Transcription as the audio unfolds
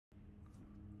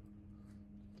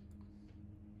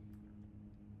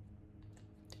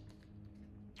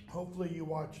Hopefully you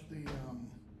watched the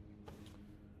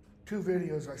 2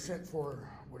 videos I sent for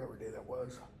whatever day that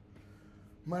was,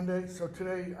 Monday. So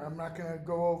today I'm not going to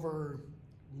go over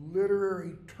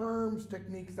literary terms,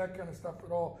 techniques, that kind of stuff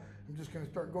at all. I'm just going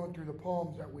to start going through the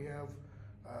poems that we have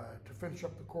to finish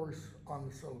up the course on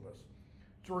the syllabus.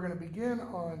 So we're going to begin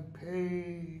on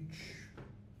page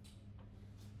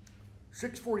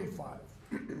 645.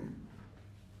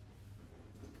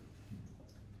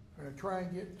 I'm going to try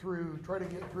to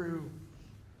get through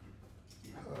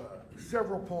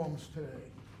several poems today.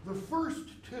 The first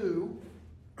 2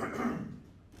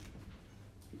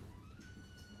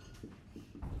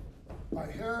 by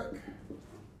Herrick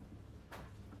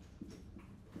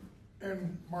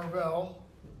and Marvell,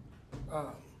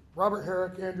 Robert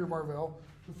Herrick, Andrew Marvell.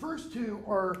 The first 2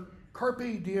 are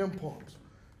Carpe Diem poems.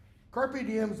 Carpe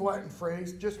diem is a Latin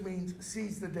phrase, just means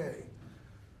seize the day.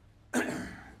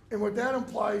 And what that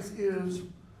implies is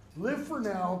live for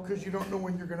now because you don't know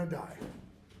when you're going to die.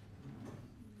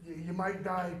 You might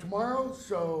die tomorrow,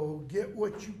 so get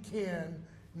what you can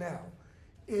now.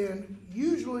 And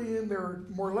usually in their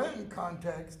more Latin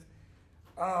context,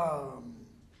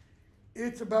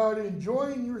 it's about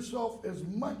enjoying yourself as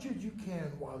much as you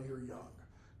can while you're young.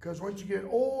 Because once you get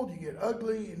old, you get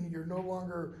ugly, and you're no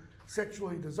longer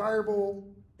sexually desirable,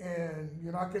 and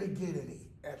you're not going to get any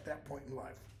at that point in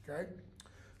life, okay?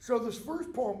 So this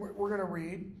first poem we're going to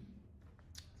read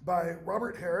by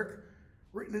Robert Herrick,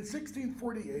 written in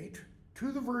 1648,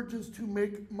 To the Virgins to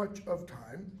Make Much of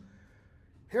Time.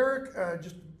 Herrick,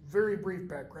 just very brief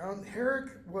background,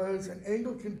 Herrick was an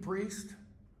Anglican priest,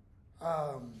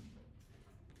 and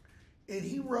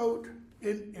he wrote,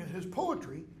 in his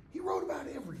poetry, he wrote about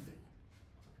everything.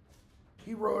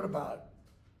 He wrote about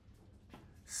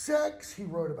sex, he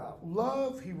wrote about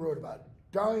love, he wrote about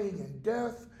dying and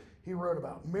death, he wrote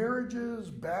about marriages,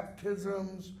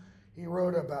 baptisms, he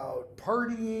wrote about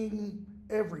partying,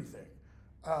 everything.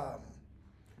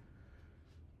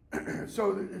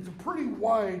 So it's a pretty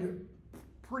wide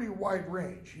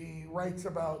range. He writes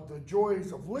about the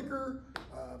joys of liquor.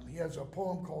 He has a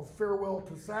poem called Farewell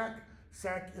to Sack.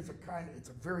 Sack is it's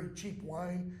a very cheap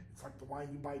wine. It's like the wine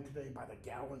you buy today by the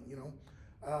gallon,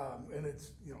 and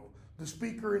it's, the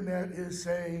speaker in that is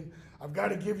saying, I've got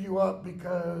to give you up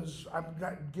because I'm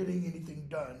not getting anything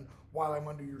done while I'm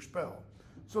under your spell.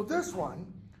 So this one,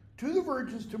 To the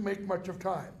Virgins to Make Much of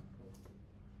Time.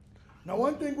 Now,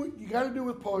 one thing you got to do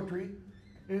with poetry,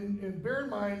 and bear in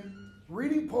mind,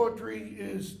 reading poetry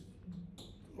is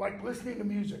like listening to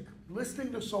music,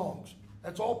 listening to songs.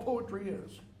 That's all poetry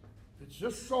is. It's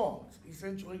just songs,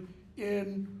 essentially,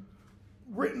 in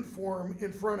written form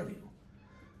in front of you.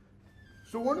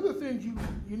 So one of the things you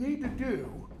need to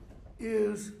do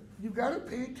is you've got to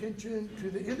pay attention to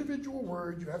the individual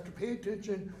words. You have to pay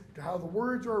attention to how the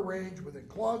words are arranged within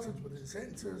clauses, within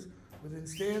sentences, within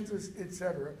stanzas,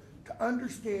 etc., to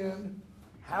understand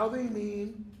how they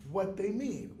mean what they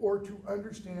mean, or to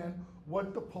understand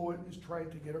what the poet is trying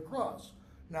to get across.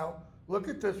 Now, look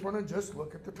at this one and just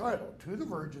look at the title, To the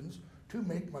Virgins to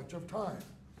Make Much of Time.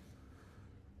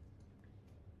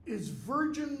 Is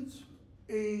virgins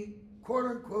a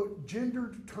quote-unquote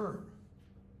gendered term?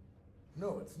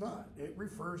 No, it's not. It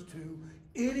refers to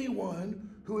anyone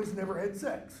who has never had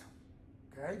sex,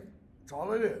 okay? That's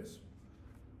all it is.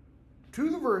 To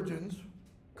the virgins,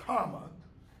 comma,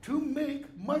 to make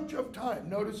much of time.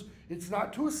 Notice it's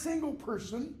not to a single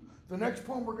person. The next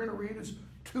poem we're going to read is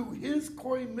to his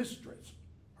coy mistress,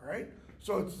 all right?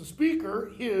 So it's the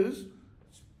speaker,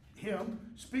 him,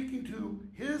 speaking to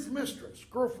his mistress,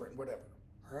 girlfriend, whatever,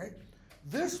 all right?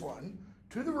 This one,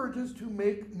 to the virgins to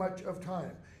make much of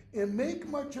time. And make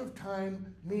much of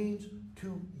time means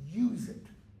to use it.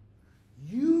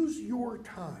 Use your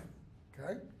time,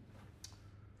 okay?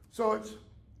 So it's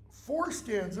 4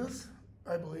 stanzas,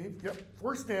 I believe. Yep,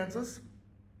 4 stanzas.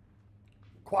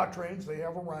 Quatrains, they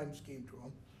have a rhyme scheme to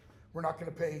them. We're not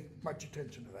going to pay much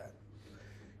attention to that.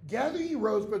 Gather ye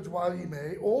rosebuds while ye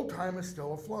may, old time is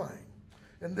still a-flying.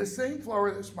 And this same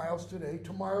flower that smiles today,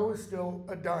 tomorrow is still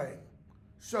a-dying.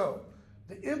 So,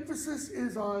 the emphasis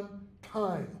is on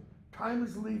time. Time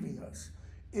is leaving us.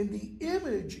 And the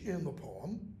image in the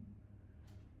poem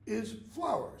is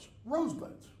flowers,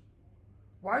 rosebuds.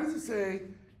 Why does it say,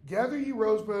 gather ye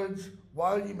rosebuds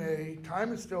while ye may,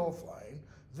 time is still a-flying.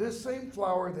 This same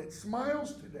flower that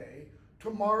smiles today,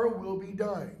 tomorrow will be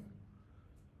dying.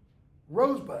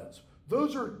 Rosebuds,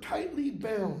 those are tightly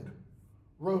bound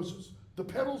roses. The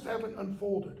petals haven't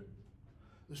unfolded.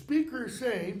 The speaker is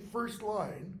saying, first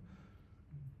line,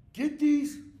 get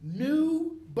these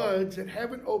new buds that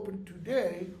haven't opened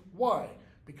today. Why?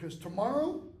 Because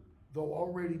tomorrow they'll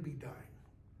already be dying.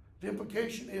 The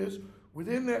implication is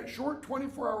within that short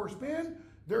 24-hour span,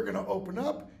 they're going to open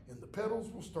up and the petals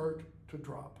will start to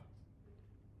drop.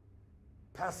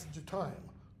 Passage of time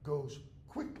goes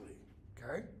quickly,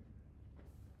 okay?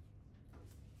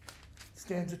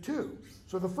 Stanza 2.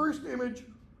 So the first image,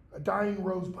 a dying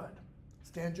rosebud.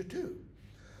 Stanza 2.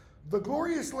 The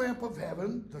glorious lamp of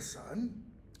heaven, the sun,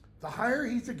 the higher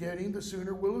he's a getting, the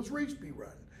sooner will his race be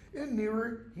run, and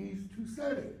nearer he's to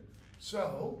setting.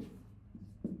 So,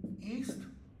 east,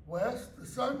 west, the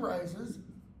sun rises.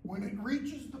 When it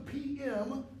reaches the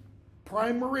PM,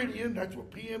 prime meridian, that's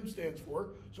what PM stands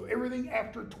for, so everything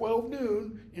after 12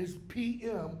 noon is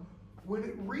PM. When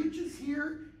it reaches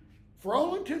here, for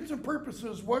all intents and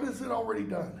purposes, what has it already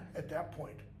done at that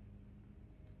point?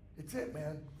 It's it,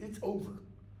 man. It's over.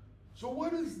 So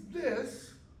what is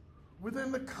this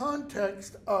within the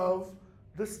context of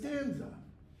the stanza?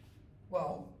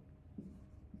 Well,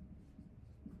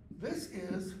 this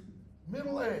is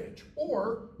middle age,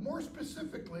 or more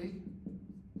specifically,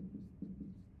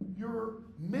 your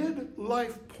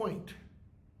midlife point.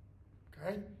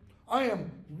 Okay? I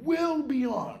am well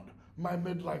beyond my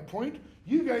midlife point.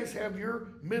 You guys have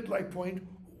your midlife point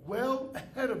well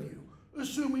ahead of you,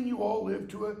 assuming you all live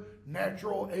to a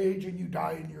natural age and you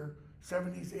die in your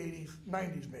 70s, 80s,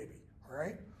 90s maybe, all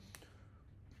right?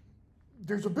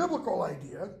 There's a biblical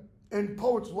idea, and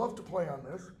poets love to play on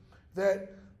this,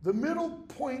 that the middle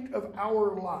point of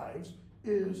our lives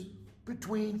is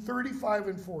between 35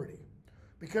 and 40.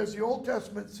 Because the Old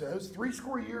Testament says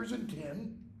 70 years and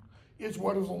 10 is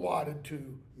what is allotted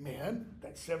to man,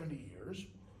 that's 70 years,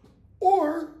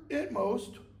 or at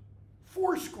most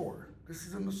 80. This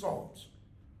is in the Psalms,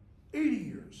 80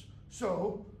 years.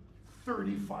 So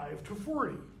 35 to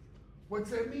 40.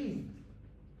 What's that mean?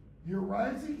 You're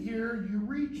rising here, you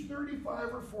reach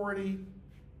 35 or 40,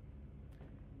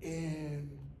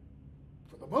 and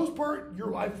for the most part,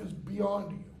 your life is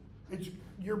beyond you.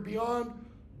 You're beyond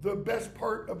the best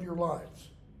part of your lives.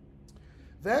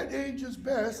 That age is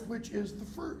best, which is the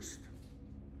first,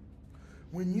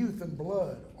 when youth and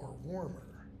blood are warmer.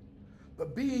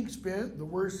 But being spent, the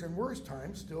worse and worse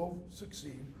times still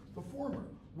succeed the former.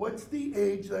 What's the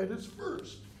age that is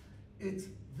first? It's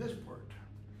this part.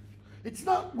 It's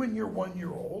not when you're 1 year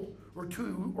old, or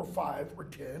 2, or 5, or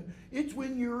 10. It's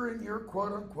when you're in your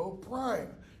quote-unquote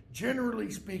prime. Generally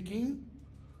speaking,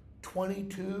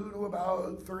 22 to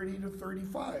about 30 to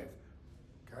 35,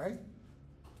 okay?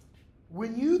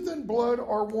 When youth and blood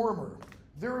are warmer,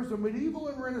 there is a medieval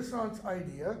and Renaissance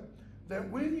idea that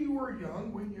when you are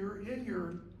young, when you're in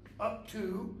your up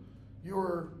to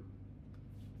your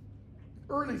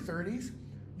early 30s,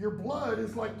 your blood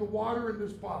is like the water in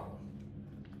this bottle.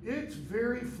 It's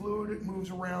very fluid, it moves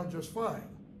around just fine,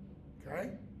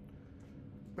 okay?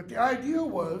 But the idea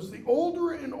was the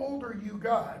older and older you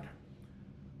got,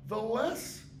 the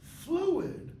less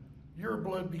fluid your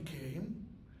blood became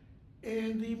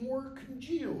and the more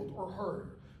congealed or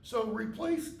harder. So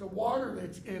replace the water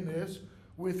that's in this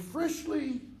with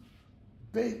freshly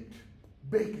baked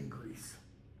bacon grease,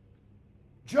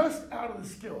 just out of the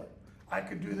skillet. I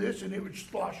could do this and it would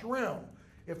slosh around.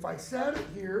 If I sat it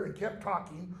here and kept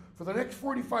talking for the next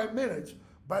 45 minutes,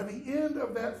 by the end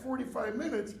of that 45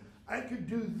 minutes, I could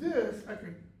do this, I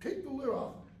could take the lid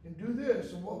off and do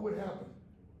this, and what would happen?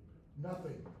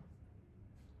 Nothing.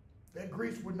 That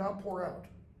grease would not pour out.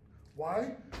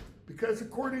 Why? Because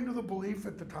according to the belief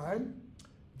at the time,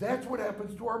 that's what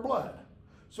happens to our blood.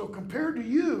 So compared to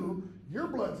you, your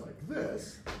blood's like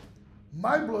this.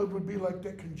 My blood would be like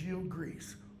that congealed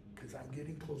grease, because I'm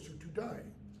getting closer to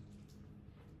dying.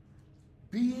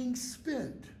 Being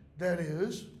spent, that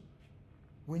is,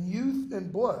 when youth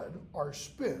and blood are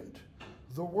spent,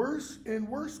 the worse and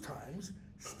worse times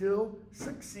still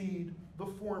succeed the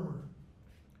former.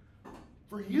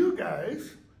 For you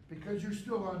guys, because you're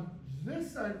still on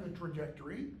this side of the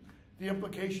trajectory, the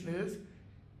implication is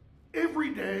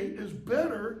every day is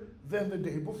better than the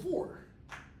day before.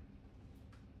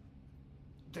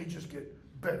 They just get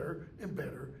better and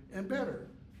better and better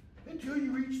until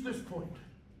you reach this point.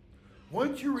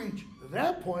 Once you reach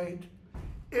that point,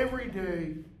 every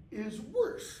day is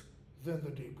worse than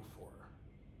the day before.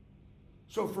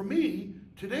 So for me,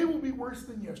 today will be worse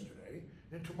than yesterday,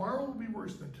 and tomorrow will be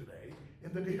worse than today,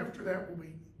 and the day after that will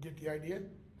be, get the idea?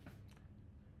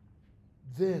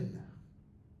 Then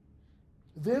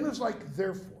is like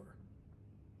therefore.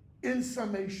 In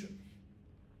summation,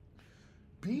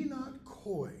 be not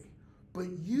coy, but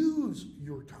use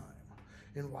your time,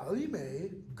 and while you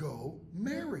may, go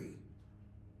marry.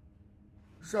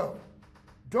 So,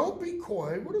 don't be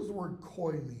coy. What does the word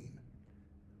coy mean?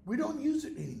 We don't use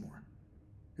it anymore.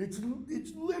 It's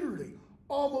literally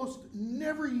almost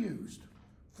never used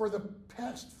for the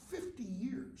past 50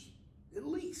 years, at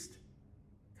least.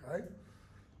 Okay?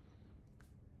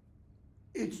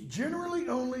 It's generally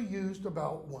only used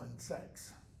about one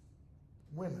sex,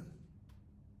 women.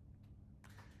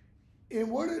 And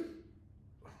what it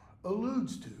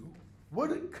alludes to,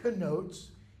 what it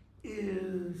connotes,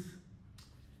 is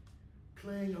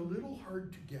playing a little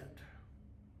hard to get.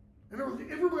 And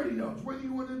everybody knows, whether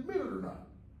you want to admit it or not,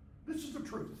 this is the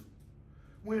truth.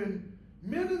 When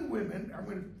men and women, I'm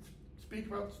going to speak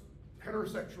about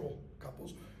heterosexual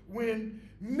couples, when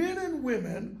men and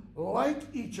women like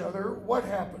each other, what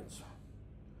happens?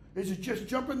 Is it just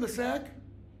jump in the sack?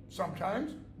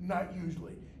 Sometimes, not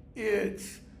usually.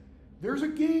 There's a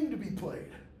game to be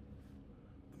played.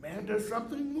 The man does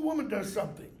something, the woman does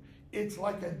something. It's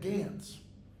like a dance,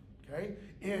 okay?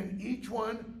 And each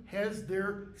one has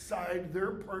their side,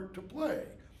 their part to play.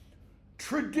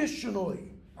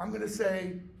 Traditionally, I'm going to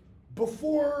say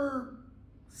before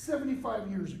 75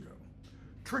 years ago,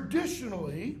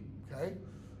 traditionally, okay,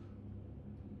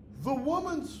 the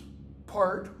woman's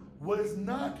part was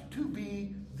not to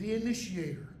be the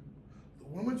initiator. The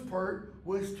woman's part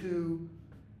was to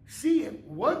see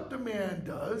what the man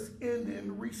does and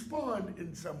then respond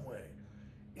in some way.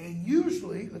 And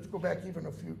usually, let's go back even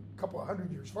a couple of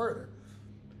hundred years farther,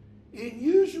 and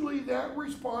usually that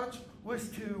response was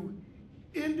to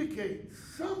indicate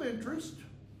some interest,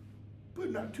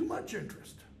 but not too much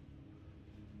interest.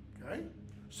 Okay?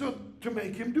 So to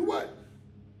make him do what?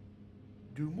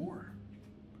 Do more.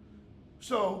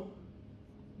 So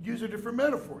use a different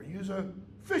metaphor. Use a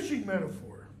fishing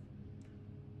metaphor.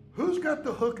 Who's got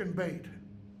the hook and bait?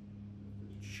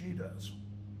 She does.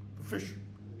 The fisher.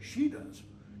 She does.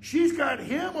 She's got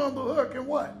him on the hook and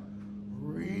what?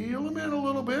 Reel him in a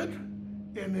little bit,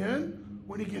 and then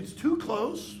when he gets too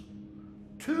close,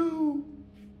 too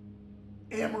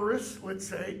amorous, let's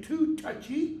say, too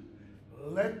touchy,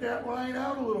 let that line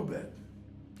out a little bit.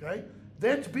 Okay?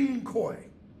 That's being coy.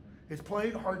 It's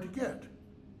playing hard to get.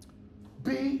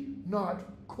 Be not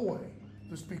coy,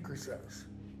 the speaker says.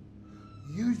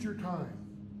 Use your time.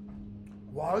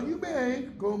 While you may,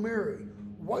 go marry.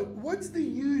 What's the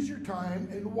use your time,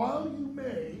 and while you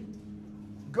may,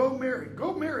 go marry?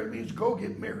 Go marry means go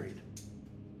get married.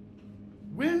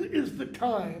 When is the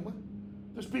time,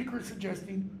 the speaker is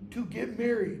suggesting, to get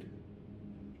married?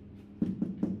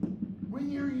 When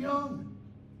you're young.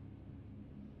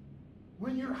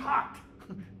 When you're hot.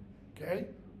 Okay?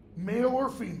 Male or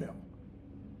female.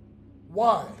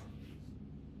 Why?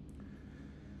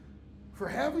 For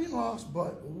having lost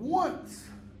but once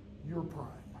your prime.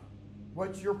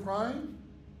 What's your prime?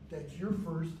 That's your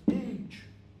first age.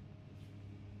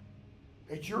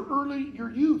 It's your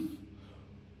youth.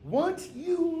 Once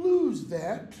you lose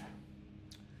that,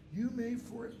 you may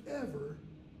forever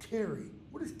tarry.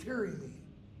 What does tarry mean?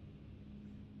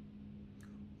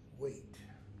 Wait.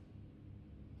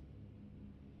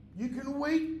 You can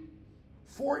wait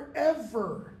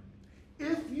forever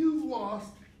if you've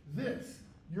lost this,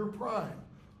 your prime.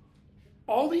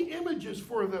 All the images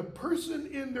for the person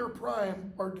in their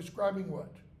prime are describing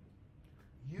what?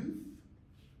 Youth,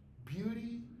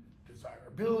 beauty,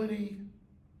 desirability,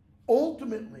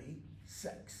 ultimately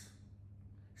sex.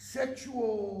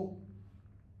 Sexual,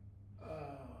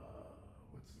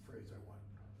 what's the phrase I want?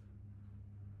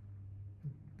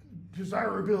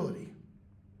 Desirability.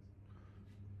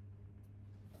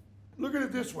 Look at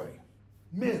it this way.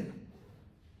 Men.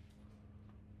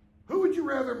 Who would you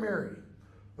rather marry?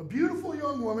 A beautiful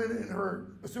young woman in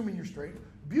her, assuming you're straight,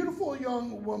 beautiful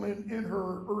young woman in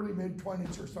her early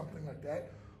mid-20s or something like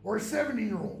that, or a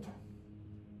 70-year-old?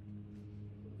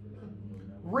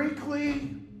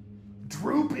 Wrinkly,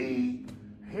 droopy,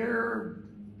 hair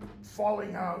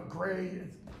falling out, gray.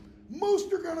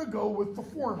 Most are going to go with the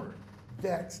former.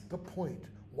 That's the point.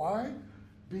 Why?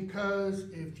 Because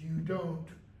if you don't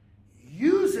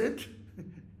use it,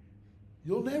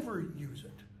 you'll never use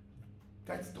it.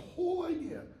 That's the whole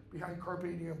idea behind carpe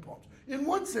diem poems. In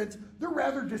one sense, they're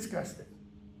rather disgusting.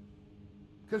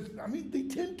 Because, they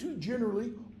tend to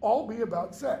generally all be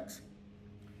about sex.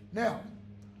 Now,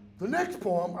 the next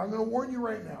poem, I'm going to warn you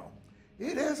right now,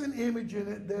 it has an image in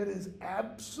it that is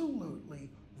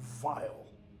absolutely vile.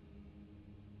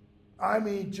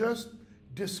 Just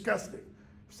disgusting.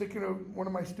 I was thinking of one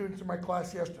of my students in my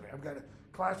class yesterday. I've got a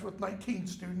class with 19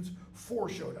 students, 4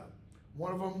 showed up.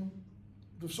 One of them,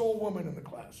 the sole woman in the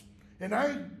class. And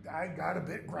I got a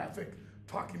bit graphic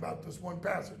talking about this one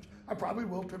passage. I probably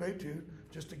will today too,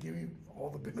 just to give you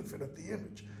all the benefit of the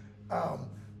image.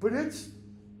 But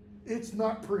it's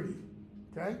not pretty,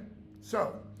 okay?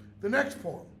 So, the next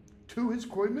poem, To His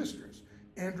Coy Mistress.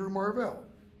 Andrew Marvell.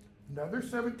 Another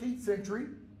 17th century,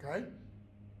 okay?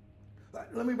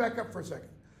 Let me back up for a second.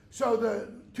 So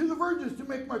to the virgins to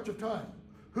make much of time,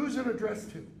 who's it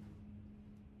addressed to?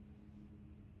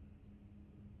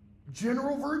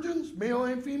 General virgins, male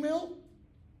and female?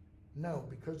 No,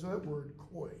 because of that word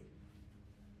koi.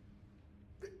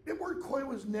 That word koi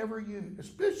was never used,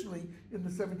 especially in the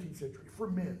 17th century, for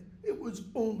men. It was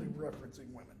only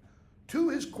referencing women. To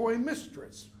his koi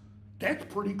mistress. That's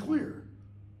pretty clear.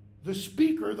 The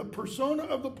speaker, the persona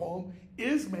of the poem,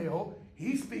 is male.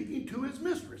 He's speaking to his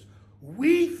mistress.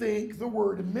 We think the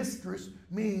word mistress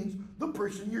means the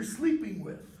person you're sleeping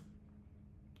with.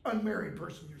 Unmarried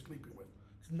person you're sleeping with.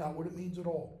 It's not what it means at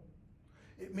all.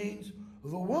 It means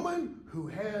the woman who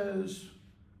has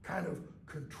kind of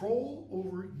control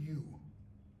over you.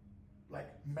 Like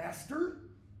master,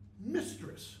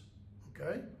 mistress.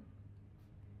 Okay?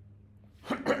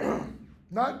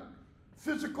 Not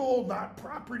physical, not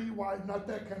property-wise, not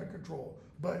that kind of control.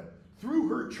 But through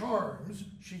her charms,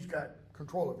 she's got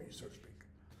control of you, so to speak.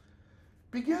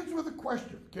 Begins with a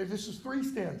question. Okay, this is 3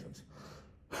 stanzas.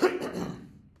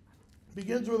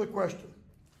 Begins with a question.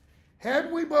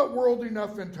 Had we but world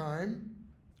enough in time,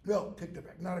 well, take that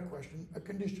back, not a question, a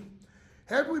condition.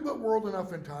 Had we but world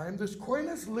enough in time, this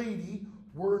coyness lady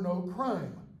were no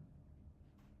crime.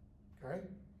 Okay?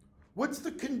 What's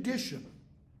the condition?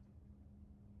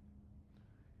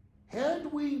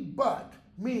 Had we but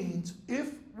means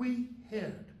if we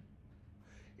had.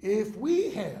 If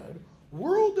we had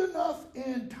world enough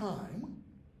and time,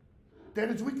 that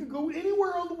is, we could go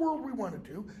anywhere on the world we wanted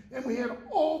to, and we had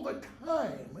all the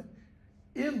time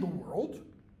in the world,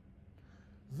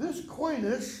 this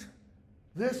coyness,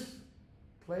 this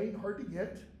plain hard to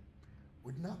get,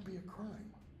 would not be a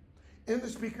crime. And the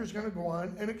speaker's going to go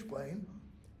on and explain,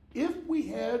 if we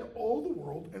had all the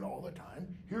world and all the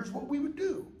time, here's what we would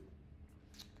do.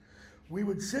 We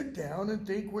would sit down and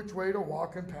think which way to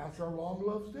walk and pass our long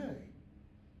love's day.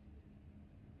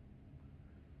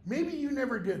 Maybe you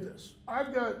never did this.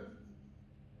 I've got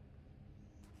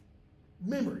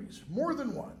memories, more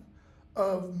than one,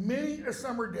 of many a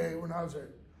summer day when I was a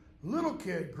little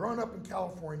kid growing up in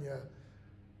California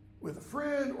with a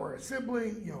friend or a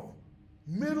sibling,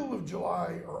 middle of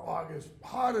July or August,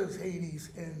 hot as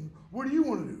Hades, and what do you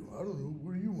want to do? I don't know,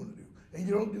 what do you want to do? And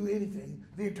you don't do anything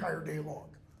the entire day long.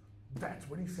 That's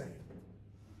what he's saying.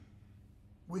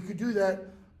 We could do that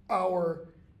our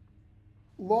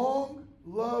long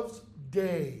love's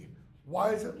day.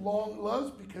 Why is it long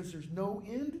love's? Because there's no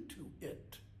end to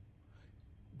it.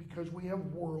 Because we have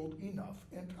world enough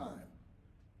and time.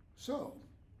 So,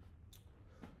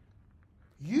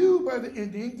 you by the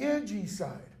Indian Ganges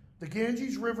side, the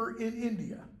Ganges River in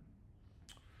India,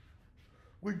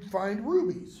 would find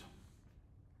rubies.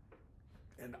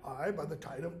 And I, by the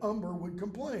tide of Humber, would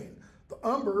complain. The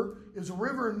Humber is a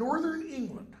river in northern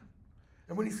England.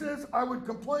 And when he says I would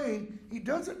complain, he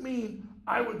doesn't mean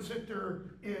I would sit there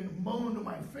and moan to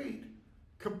my fate.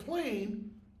 Complain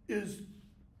is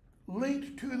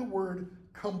linked to the word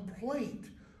complaint,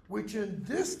 which in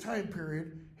this time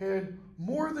period had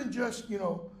more than just,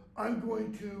 I'm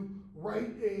going to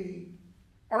write a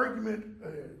argument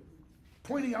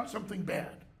pointing out something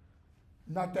bad.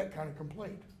 Not that kind of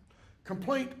complaint.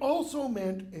 Complaint also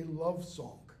meant a love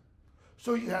song.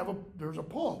 So there's a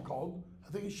poem called,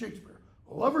 I think it's Shakespeare,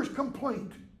 A Lover's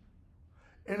Complaint.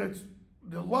 And it's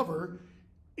the lover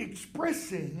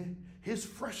expressing his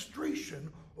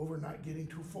frustration over not getting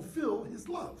to fulfill his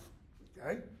love.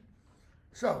 Okay?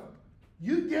 So,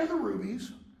 you'd gather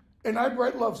rubies, and I'd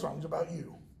write love songs about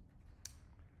you.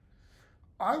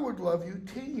 I would love you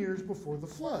 10 years before the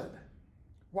flood.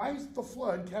 Why is the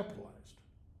flood capitalized?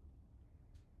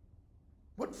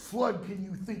 What flood can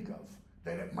you think of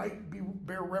that it might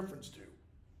bear reference to?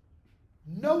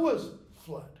 Noah's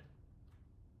flood.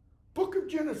 Book of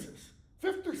Genesis,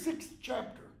 5th or 6th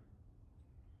chapter.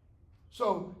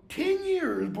 So 10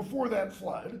 years before that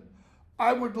flood,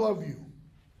 I would love you.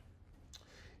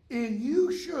 And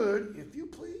you should, if you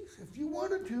please, if you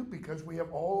wanted to, because we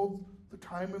have all the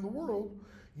time in the world,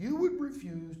 you would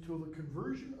refuse till the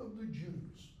conversion of the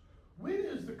Jews. When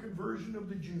is the conversion of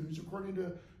the Jews, according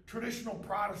to traditional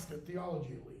Protestant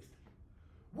theology at least?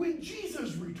 When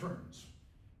Jesus returns.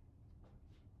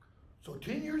 So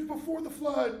 10 years before the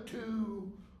flood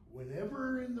to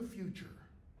whenever in the future.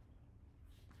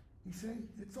 He's saying,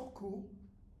 it's all cool.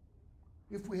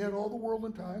 If we had all the world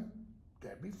and time,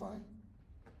 that'd be fine.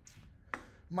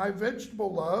 My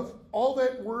vegetable love, all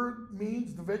that word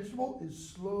means, the vegetable,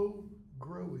 is slow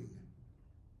growing.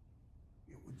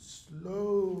 It would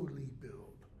slowly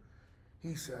build.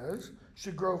 He says,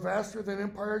 should grow faster than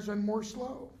empires and more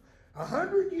slow.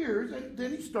 100 years, and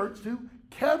then he starts to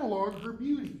catalog her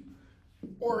beauty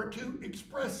or to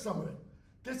express some of it.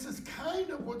 This is kind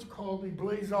of what's called a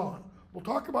blazon. We'll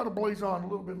talk about a blazon a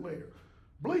little bit later.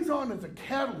 Blazon is a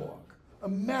catalog, a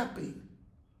mapping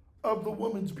of the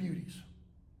woman's beauties.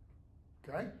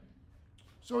 Okay?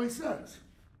 So he says,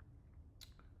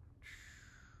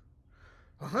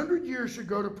 100 years should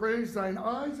go to praise thine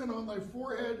eyes and on thy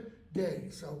forehead day.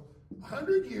 So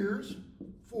 100 years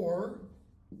for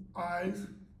eyes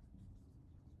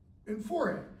and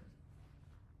forehead.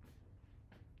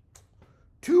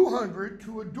 200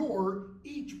 to adore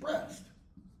each breast.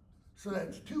 So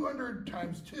that's 200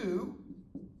 times 2,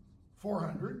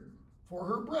 400 for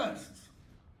her breasts.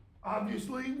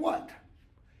 Obviously, what?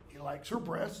 He likes her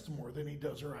breasts more than he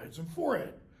does her eyes and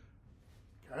forehead.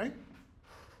 Okay?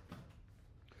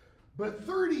 But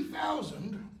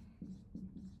 30,000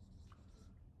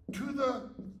 to the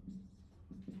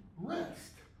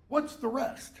rest. What's the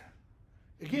rest?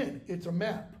 Again, it's a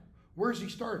map. Where's he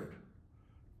started?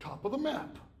 Top of the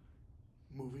map.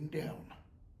 Moving down.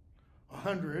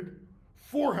 100,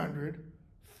 400,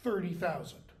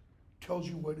 30,000. Tells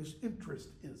you what his interest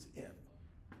is in.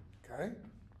 Okay?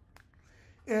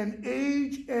 An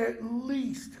age at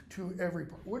least to every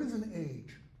part. What is an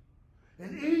age?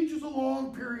 An age is a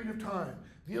long period of time.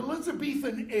 The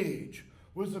Elizabethan age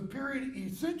was a period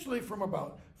essentially from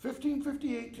about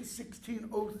 1558 to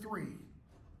 1603.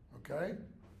 Okay?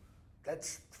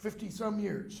 That's 50-some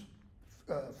years,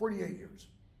 48 years.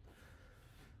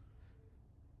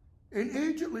 An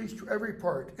age at least to every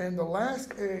part. And the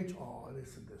last age, oh,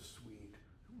 isn't this sweet,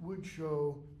 would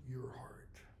show your heart.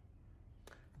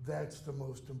 That's the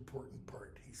most important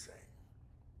part, he's saying.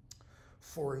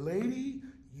 For lady,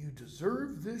 you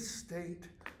deserve this state,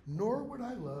 nor would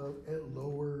I love at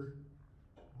lower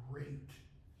rate.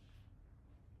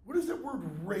 What does that word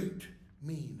rate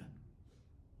mean?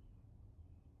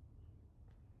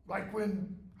 Like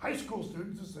when high school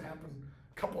students, this has happened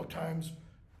a couple of times,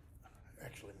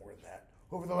 actually more than that,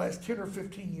 over the last 10 or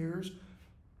 15 years, a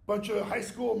bunch of high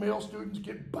school male students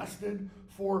get busted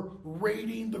for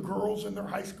rating the girls in their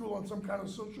high school on some kind of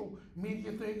social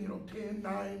media thing, 10,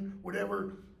 9,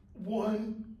 whatever,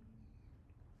 1,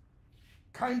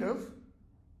 kind of.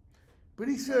 But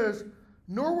he says,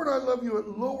 nor would I love you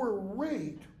at lower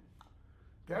rate.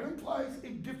 That implies a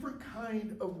different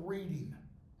kind of rating.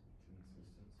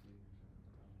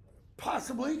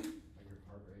 Possibly.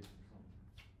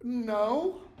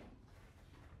 No.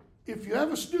 If you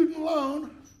have a student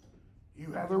loan,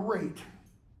 you have a rate.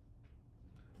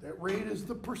 That rate is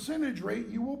the percentage rate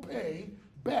you will pay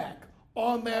back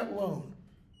on that loan.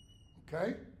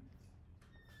 Okay?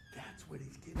 That's what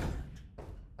he's getting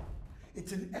at.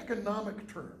 It's an economic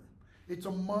term. It's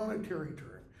a monetary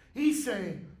term. He's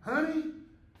saying, honey,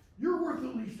 you're worth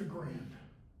at least $1,000.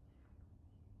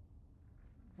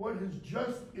 What has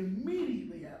just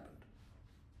immediately happened?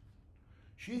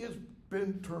 She has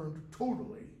been turned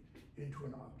totally into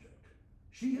an object.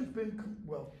 She has been,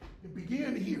 well, it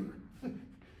began here.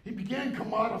 He began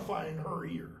commodifying her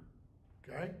here.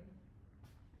 Okay?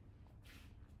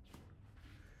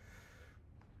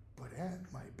 But at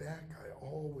my back I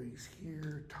always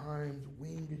hear time's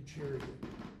winged chariot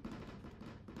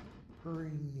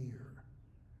hurrying near.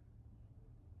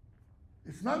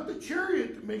 It's not the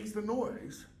chariot that makes the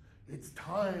noise. It's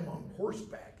time on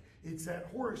horseback. It's that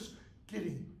horse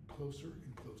getting closer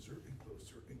and closer and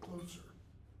closer and closer.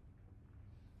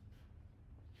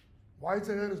 Why is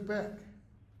it at his back?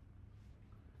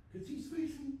 Because he's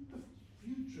facing the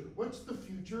future. What's the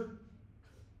future?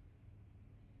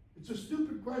 It's a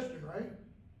stupid question, right?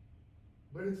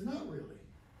 But it's not really.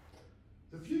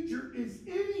 The future is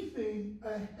anything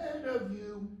ahead of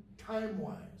you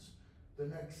time-wise. The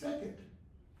next second.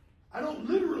 I don't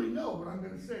literally know what I'm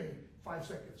going to say 5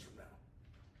 seconds from now.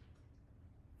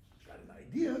 Got an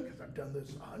idea because I've done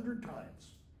this 100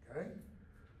 times. Okay?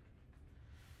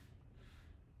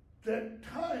 That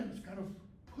time is kind of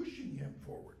pushing him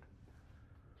forward.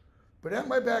 But at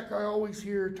my back I always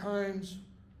hear time's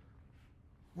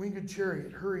winged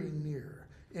chariot hurrying near.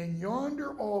 And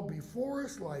yonder all before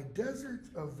us lie deserts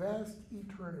of vast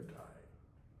eternity.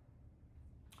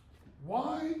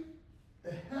 Why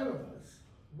ahead of us,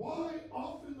 why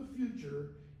off in the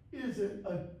future is it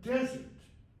a desert?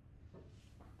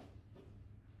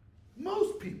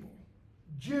 Most people,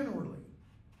 generally,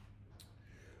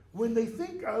 when they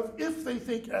think of, if they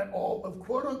think at all, of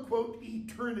quote-unquote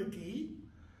eternity,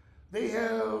 they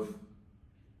have,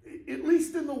 at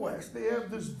least in the West, they have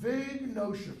this vague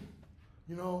notion,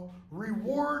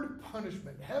 reward,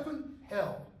 punishment, heaven,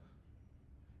 hell.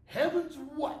 Heaven's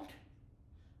what?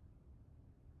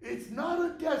 It's not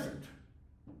a desert.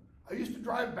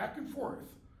 drive back and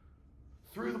forth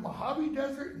through the Mojave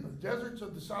Desert and the deserts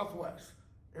of the Southwest,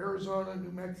 Arizona,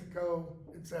 New Mexico,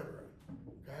 etc.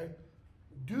 Okay?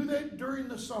 Do that during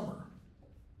the summer.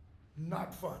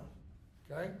 Not fun.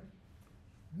 Okay?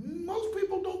 Most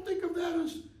people don't think of that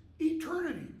as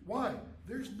eternity. Why?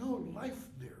 There's no life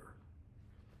there.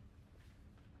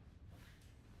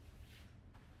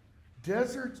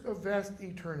 Deserts of vast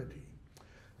eternity.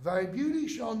 Thy beauty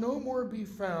shall no more be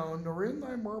found, nor in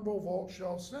thy marble vault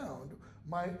shall sound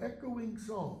my echoing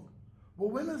song.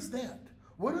 Well, when is that?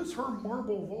 What is her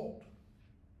marble vault?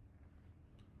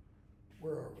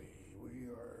 Where are we?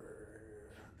 We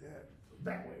are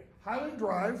that way. Highland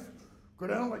Drive, go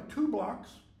down like 2 blocks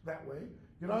that way,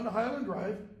 get on to Highland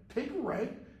Drive, take a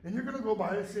right, and you're going to go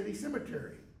by a city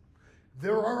cemetery.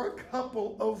 There are a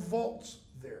couple of vaults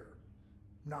there,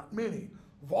 not many.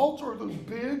 Vaults are those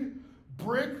big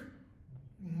brick,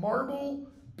 marble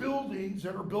buildings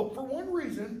that are built for one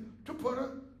reason, to put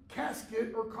a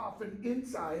casket or coffin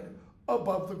inside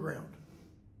above the ground.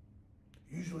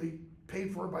 Usually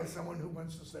paid for by someone who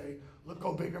wants to say, look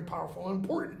how big and powerful and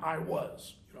important I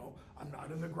was. You know, I'm not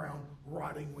in the ground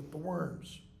rotting with the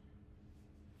worms.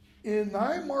 In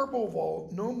thy marble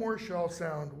vault no more shall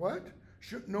sound what?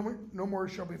 No more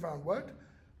shall be found what?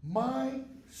 My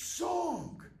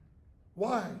song.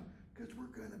 Why? Because we're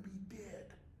going to be dead.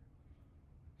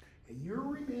 And your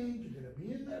remains are going to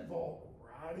be in that vault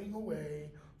rotting away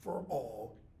for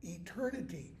all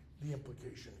eternity, the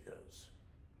implication is.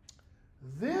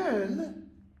 Then,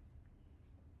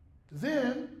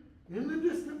 in the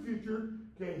distant future,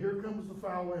 okay, here comes the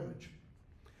foul image.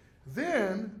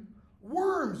 Then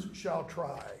worms shall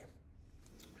try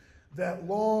that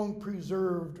long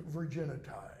preserved virginity,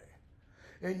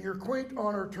 and your quaint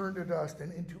honor turn to dust,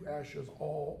 and into ashes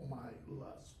all my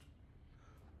lust.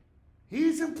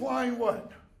 He's implying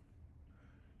what?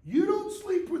 You don't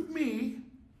sleep with me,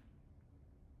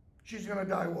 she's going to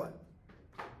die what?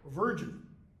 A virgin.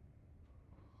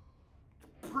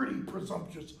 Pretty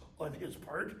presumptuous on his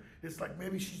part. It's like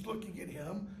maybe she's looking at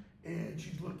him and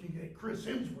she's looking at Chris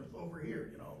Hemsworth over here,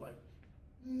 you know, like,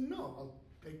 no, I'll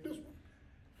take this one.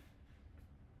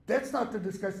 That's not the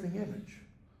disgusting image.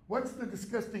 What's the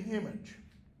disgusting image?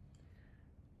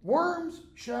 Worms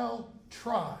shall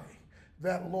try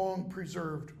that long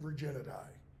preserved virginity.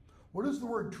 What does the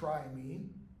word try mean?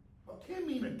 Well, it can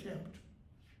mean attempt.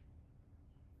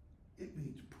 It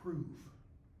means prove,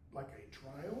 like a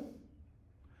trial.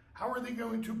 How are they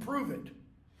going to prove it?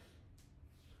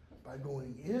 By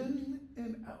going in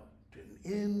and out and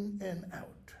in and out.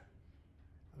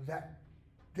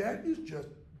 That is just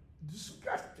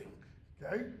disgusting,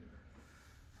 okay?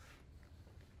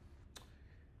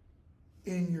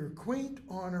 In your quaint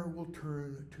honor will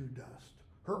turn to dust.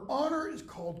 Her honor is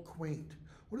called quaint.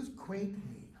 What does quaint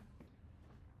mean?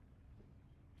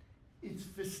 It's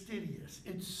fastidious,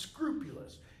 it's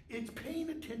scrupulous, it's paying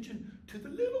attention to the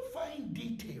little fine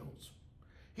details.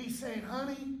 He's saying,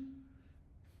 honey,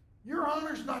 your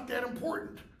honor's not that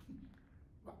important.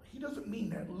 Well, he doesn't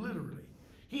mean that literally.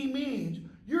 He means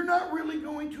you're not really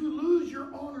going to lose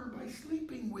your honor by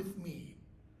sleeping with me.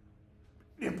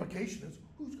 The implication is,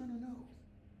 who's going to know?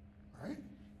 Right?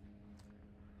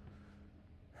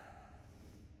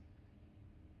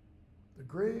 The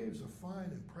grave's a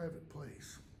fine and private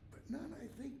place, but none,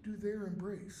 I think, do there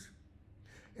embrace.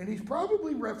 And he's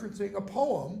probably referencing a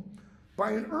poem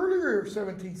by an earlier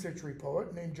 17th century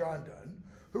poet named John Donne,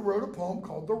 who wrote a poem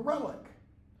called The Relic.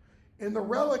 And The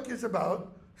Relic is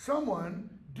about someone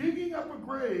digging up a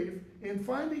grave and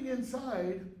finding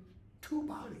inside 2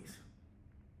 bodies.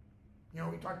 You know,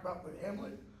 we talked about with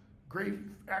Hamlet, grave,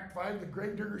 Act 5, the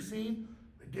gravedigger scene.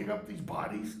 They dig up these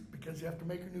bodies because they have to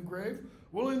make a new grave.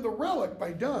 Well, in The Relic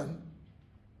by Donne,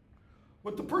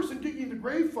 what the person digging the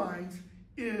grave finds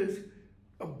is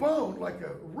a bone, like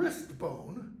a wrist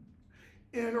bone,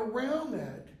 and around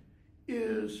that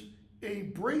is a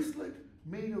bracelet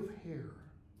made of hair,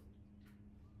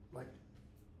 like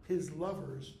his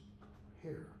lover's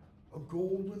hair, a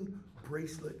golden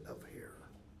bracelet of hair,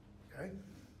 okay?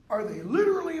 Are they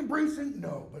literally embracing?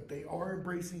 No, but they are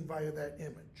embracing via that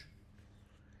image.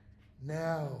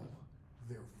 Now,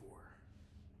 therefore.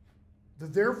 The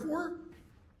therefore,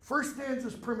 first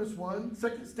stanza's premise 1,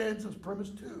 second stanza's premise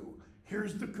 2.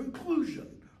 Here's the conclusion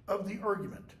of the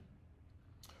argument.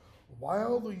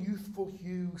 While the youthful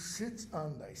hue sits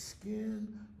on thy skin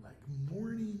like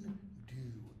morning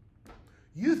dew.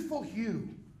 Youthful hue,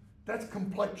 that's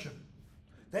complexion.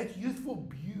 That's youthful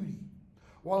beauty.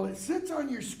 While it sits on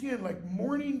your skin like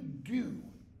morning dew.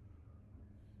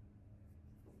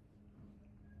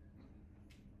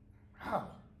 How?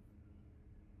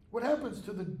 What happens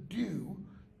to the dew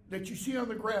that you see on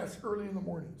the grass early in the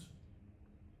mornings?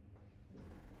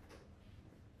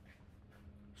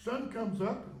 Sun comes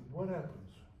up, and what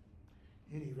happens?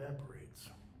 It evaporates.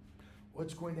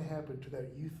 What's going to happen to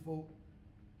that youthful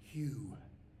hue?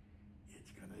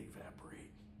 It's going to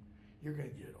evaporate. You're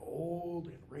going to get old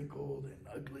and wrinkled and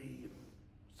ugly,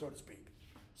 so to speak,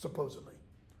 supposedly.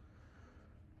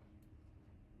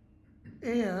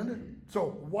 And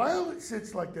so while it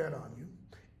sits like that on you,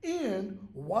 and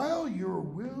while your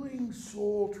willing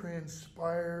soul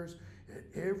transpires at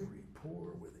every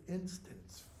pore with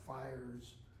instance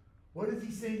fires, what is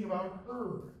he saying about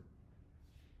her?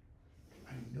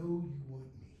 I know you want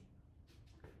me.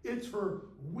 It's her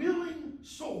willing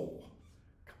soul.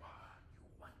 Come on, you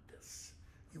want this.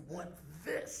 You want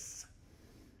this.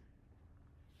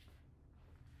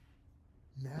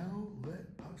 Now let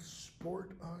us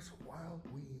sport us while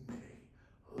we may.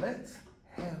 Let's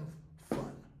have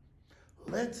fun.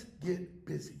 Let's get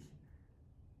busy.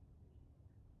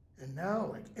 And now,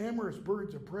 like amorous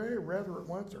birds of prey, rather at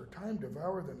once our time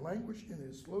devour than languish in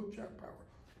his slow chat power.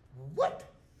 What?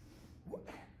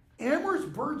 Amorous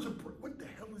birds of prey? What the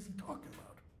hell is he talking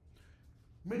about?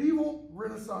 Medieval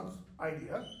Renaissance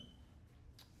idea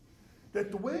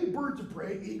that the way birds of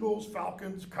prey, eagles,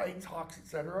 falcons, kites, hawks,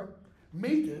 etc.,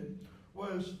 mated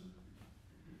was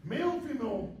male and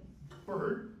female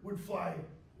bird would fly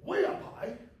way up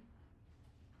high,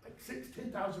 like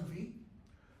 10,000 feet.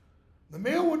 The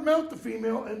male would mount the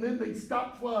female, and then they'd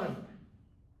stop flying.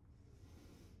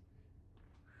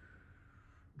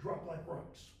 Drop like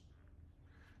rocks.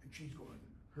 And she's going,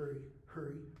 hurry,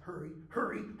 hurry, hurry,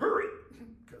 hurry, hurry,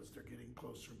 because they're getting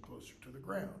closer and closer to the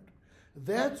ground.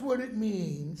 That's what it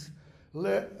means.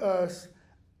 Let us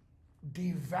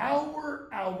devour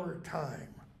our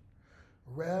time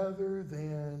rather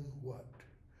than what?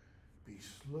 Be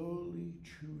slowly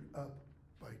chewed up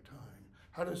by time.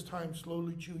 How does time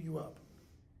slowly chew you up?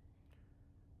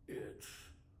 It's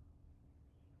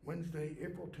Wednesday,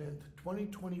 April 10th,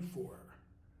 2024.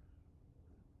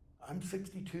 I'm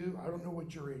 62. I don't know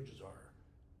what your ages are.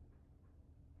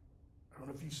 I don't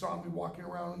know if you saw me walking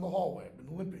around in the hallway. I've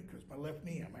been limping because my left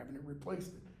knee, I'm having it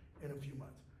replaced in a few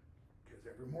months. Because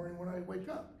every morning when I wake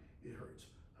up, it hurts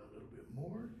a little bit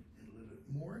more and a little bit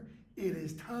more. It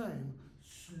is time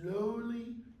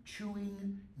slowly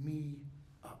chewing me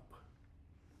up.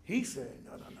 He's saying,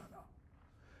 no.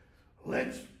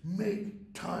 Let's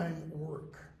make time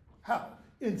work. How?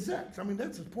 In sex. I mean,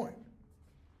 that's his point.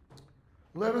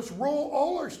 Let us roll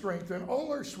all our strength and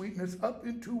all our sweetness up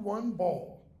into one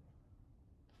ball.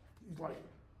 He's like,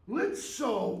 let's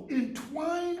so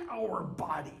entwine our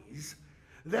bodies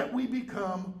that we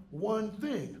become one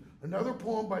thing. Another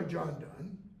poem by John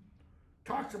Donne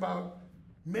talks about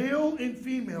male and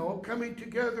female coming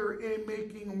together and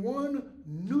making one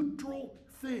neutral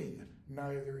thing,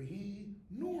 neither he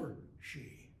nor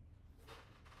she.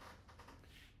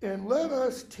 And let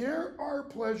us tear our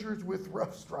pleasures with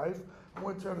rough strife. I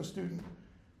once had a student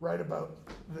write about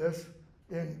this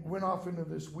and went off into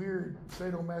this weird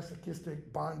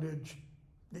sadomasochistic bondage.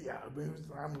 Yeah,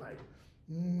 I'm like,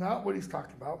 not what he's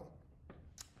talking about.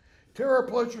 Tear our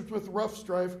pleasures with rough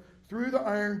strife through the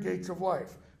iron gates of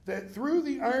life. That through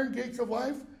the iron gates of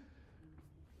life,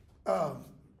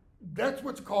 that's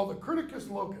what's called the criticus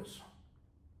locus.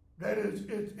 That is,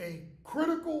 it's a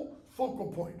critical focal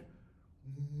point.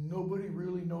 Nobody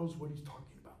really knows what he's talking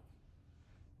about.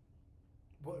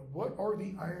 But what are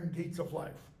the iron gates of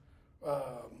life?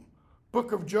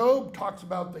 Book of Job talks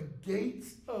about the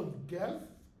gates of death.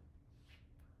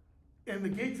 And the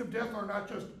gates of death are not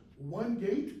just one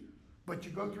gate, but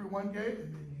you go through one gate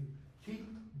and then you keep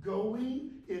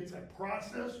going. It's a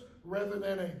process rather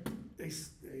than a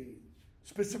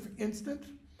specific instant.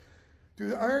 Through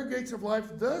the iron gates of life,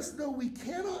 thus, though we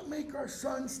cannot make our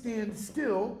sun stand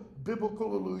still,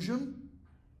 biblical allusion,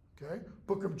 okay?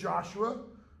 Book of Joshua.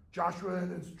 Joshua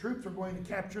and his troops are going to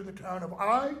capture the town of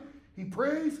Ai. He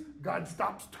prays, God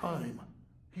stops time.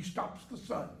 He stops the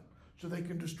sun so they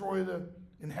can destroy the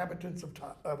inhabitants of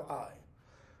Ai.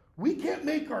 We can't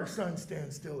make our sun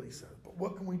stand still, he says, but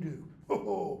what can we do?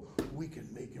 Oh, we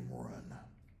can make him run.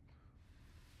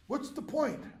 What's the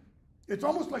point? It's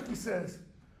almost like he says,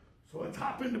 so let's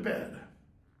hop into bed,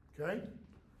 okay?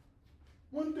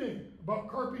 One thing about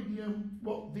Carpe Diem,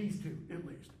 well, these two at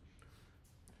least.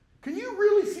 Can you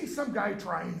really see some guy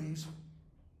trying these?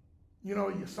 You know,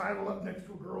 you sidle up next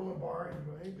to a girl in a bar and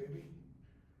you go, hey, baby,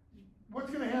 what's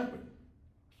going to happen?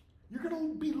 You're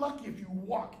going to be lucky if you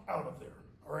walk out of there,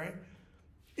 all right?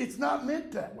 It's not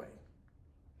meant that way.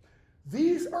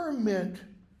 These are meant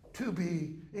to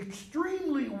be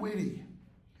extremely witty.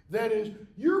 That is,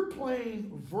 you're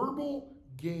playing verbal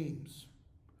games.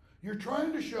 You're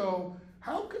trying to show,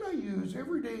 how can I use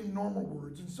everyday normal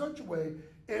words in such a way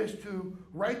as to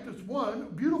write this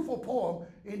one beautiful poem,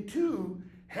 and two,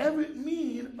 have it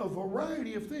mean a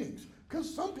variety of things.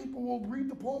 Because some people will read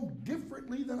the poem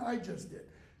differently than I just did.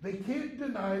 They can't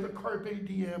deny the carpe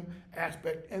diem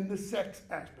aspect and the sex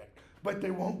aspect, but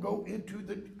they won't go into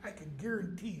the, I can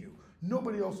guarantee you,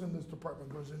 nobody else in this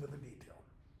department goes into the detail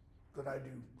that I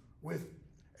do with,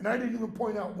 and I didn't even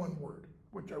point out one word,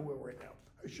 which I will right now.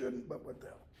 I shouldn't, but what the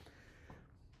hell.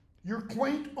 Your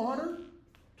quaint honor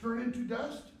turn into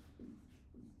dust.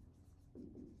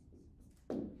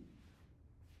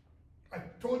 I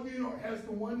told you, it has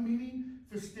the one meaning,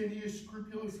 fastidious,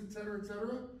 scrupulous, etc.,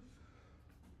 etc.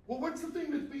 Well, what's the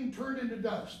thing that's being turned into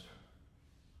dust?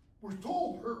 We're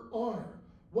told her honor.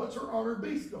 What's her honor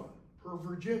based on? Her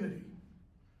virginity.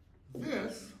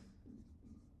 This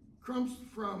comes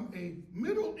from a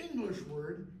Middle English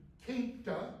word,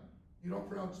 quinta. You don't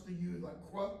pronounce the U like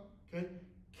qua, okay?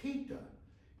 Quinta.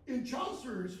 In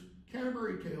Chaucer's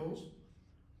Canterbury Tales,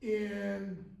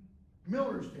 in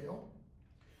Miller's Tale,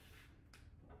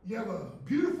 you have a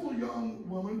beautiful young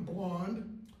woman,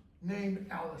 blonde, named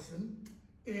Allison,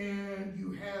 and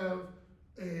you have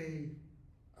a,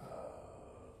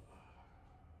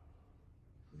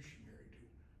 who's she married to?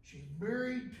 She's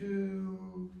married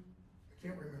to, I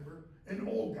can't remember, an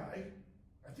old guy.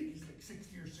 I think he's like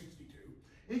 60 or 62.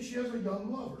 And she has a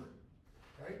young lover,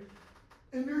 right?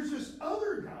 And there's this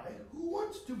other guy who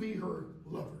wants to be her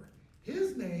lover.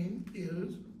 His name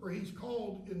is, or he's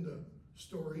called in the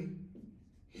story,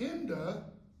 Hinda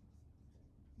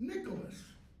Nicholas.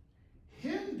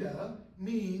 Hinda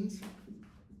means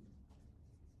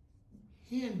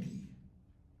handy,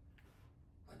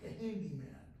 like a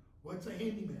handyman. What's a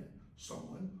handyman?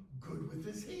 Someone good with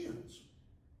his hands.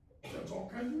 Does all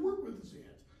kinds of work with his hands.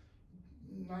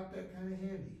 Not that kind of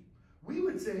handy. We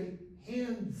would say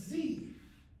handsy,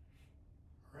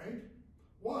 right?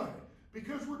 Why?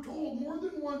 Because we're told more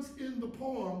than once in the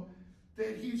poem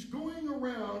that he's going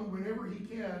around whenever he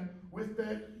can with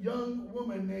that young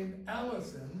woman named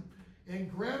Allison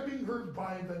and grabbing her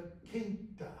by the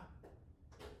quinta.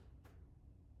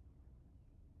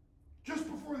 Just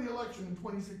before the election in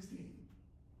 2016,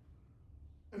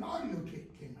 an audio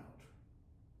tape came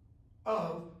out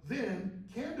of then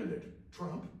candidate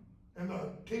Trump, and the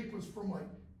tape was from like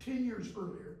 10 years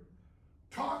earlier,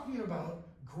 talking about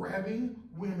grabbing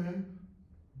women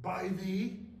by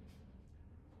the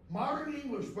modern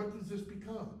English. What does this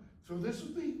become? So this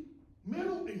is the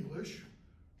Middle English.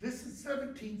 This is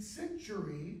 17th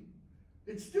century.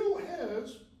 It still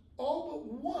has all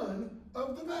but one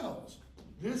of the vowels.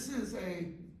 This is a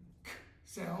k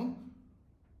sound,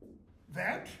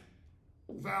 that,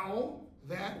 vowel,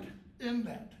 that, and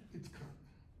that. It's come.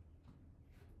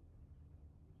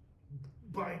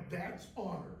 By that's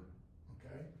honor,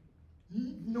 okay?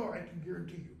 No, I can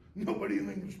guarantee you, nobody in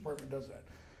the English department does that.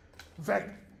 In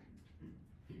fact,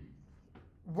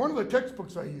 one of the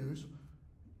textbooks I used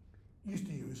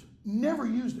to use, never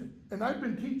used it. And I've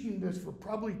been teaching this for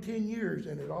probably 10 years,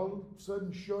 and it all of a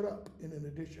sudden showed up in an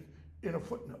edition, in a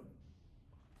footnote.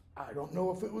 I don't know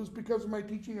if it was because of my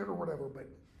teaching it or whatever, but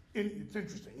it's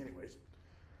interesting anyways.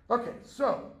 Okay,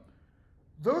 so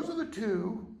those are the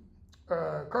two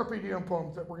Carpe Diem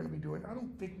poems that we're going to be doing. I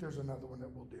don't think there's another one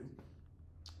that we'll do.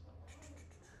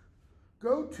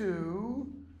 Go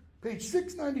to page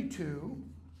 692,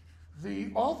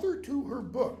 the author to her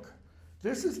book.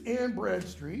 This is Anne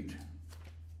Bradstreet,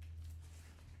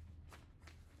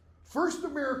 first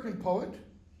American poet,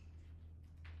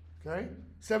 okay,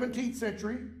 17th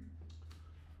century.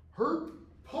 Her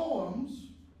poems,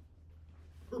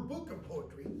 her book of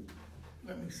poetry,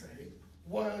 let me say,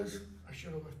 was, I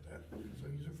should have left that because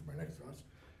I'll use it for my next class.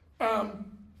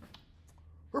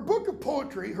 Her book of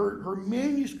poetry, her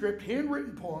manuscript,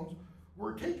 handwritten poems,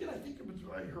 were taken, I think it was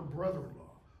by her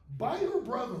brother-in-law. By her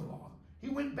brother-in-law, he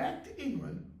went back to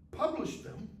England, published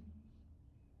them,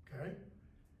 okay,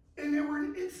 and they were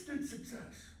an instant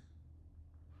success.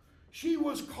 She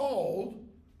was called,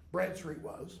 Bradstreet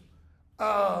was,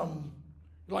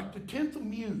 like the 10th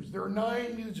muse. There are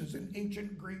 9 muses in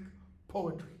ancient Greek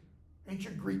poetry,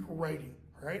 ancient Greek writing,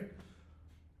 right?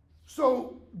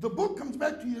 So the book comes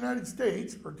back to the United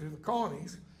States, or to the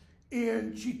colonies,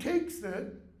 and she takes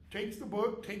the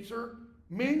book, takes her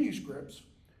manuscripts,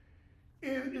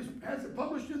 and has it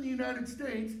published in the United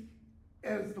States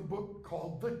as the book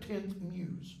called The 10th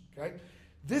Muse, okay?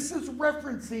 This is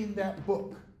referencing that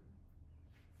book.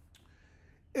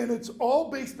 And it's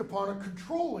all based upon a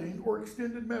controlling or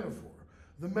extended metaphor.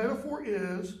 The metaphor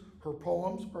is her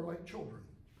poems are like children.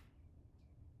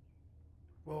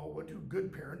 Well, what do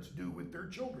good parents do with their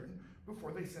children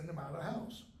before they send them out of the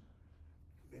house?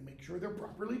 They make sure they're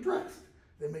properly dressed.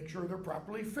 They make sure they're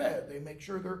properly fed. They make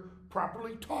sure they're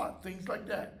properly taught, things like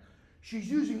that. She's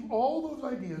using all those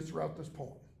ideas throughout this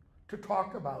poem to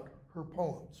talk about her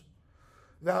poems.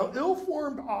 Thou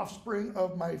ill-formed offspring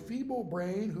of my feeble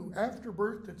brain, who after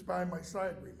birth didst by my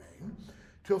side remain,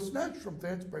 till snatched from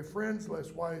thence by friends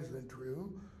less wise than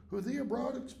true, who thee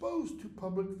abroad exposed to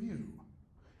public view.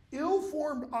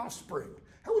 Ill-formed offspring.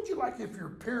 How would you like if your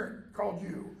parent called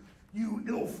you, you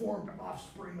ill-formed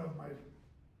offspring of my...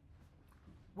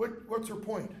 What's her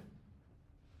point?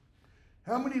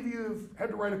 How many of you have had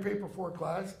to write a paper for a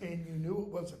class and you knew it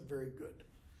wasn't very good,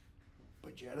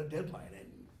 but you had a deadline and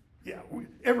yeah,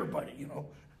 everybody, you know,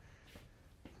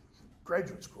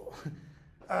 graduate school.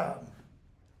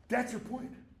 That's her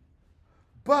point.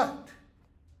 But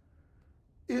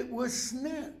it was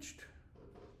snatched.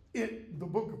 The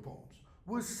book of poems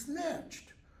was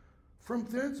snatched from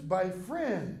thence by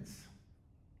friends,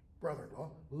 brother-in-law,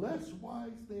 less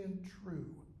wise than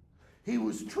true. He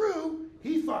was true.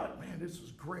 He thought, man, this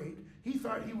is great. He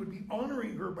thought he would be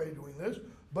honoring her by doing this,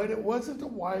 but it wasn't a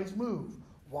wise move.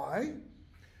 Why?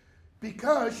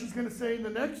 Because she's going to say in the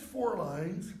next 4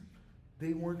 lines,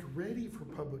 they weren't ready for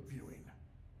public viewing.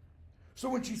 So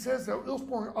when she says, thou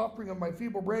ill-born offspring of my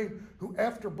feeble brain, who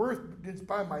after birth didst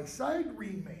by my side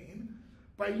remain,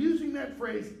 by using that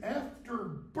phrase, after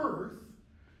birth,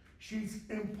 she's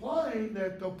implying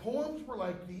that the poems were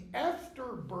like the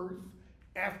afterbirth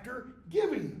after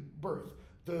giving birth,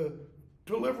 the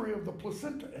delivery of the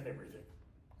placenta and everything,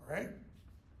 all right?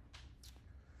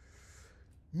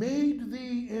 Made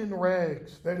thee in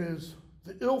rags, that is,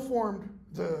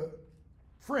 the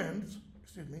friends,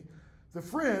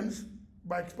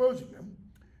 by exposing them,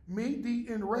 made thee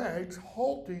in rags,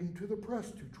 halting to the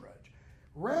press to trudge.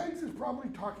 Rags is probably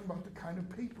talking about the kind of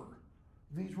paper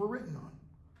these were written on.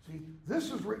 See,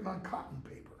 this is written on cotton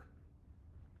paper.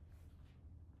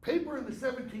 Paper in the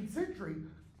 17th century,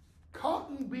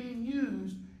 cotton being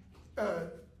used,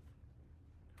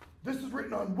 this is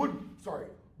written on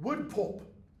wood pulp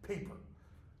paper.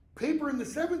 Paper in the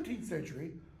 17th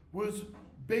century was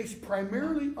based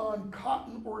primarily on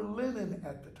cotton or linen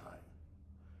at the time.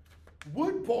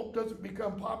 Wood pulp doesn't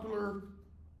become popular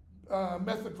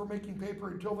method for making paper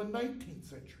until the 19th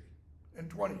century and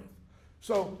 20th.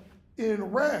 So in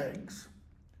rags,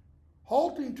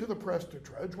 halting to the press to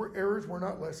trudge, where errors were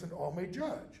not lessened, all may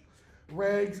judge.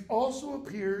 Rags also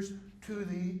appears to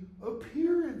the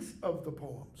appearance of the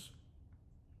poems.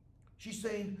 She's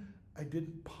saying, I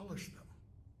didn't polish them.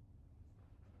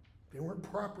 They weren't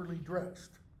properly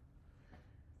dressed.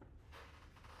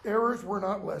 Errors were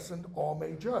not lessened, all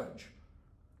may judge.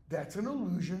 That's an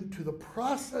allusion to the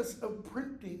process of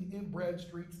printing in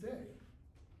Bradstreet's day.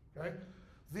 Okay?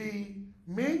 The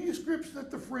manuscripts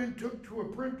that the friend took to a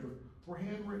printer were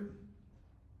handwritten.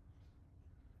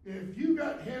 If you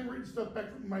got handwritten stuff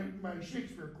back from my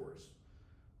Shakespeare course,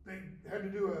 they had to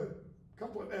do a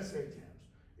couple of essay exams.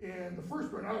 And the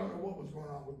first one, I don't know what was going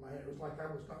on with my head. It was like I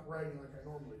was not writing like I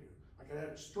normally do. Like I had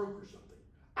a stroke or something.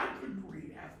 I couldn't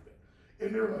read half of it.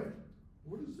 And they're like,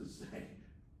 what does this say?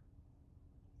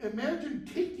 Imagine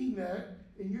taking that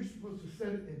and you're supposed to set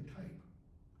it in type.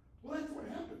 Well, that's what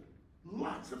happened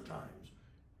lots of times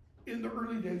in the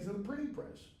early days of the printing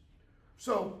press.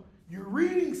 So you're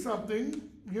reading something,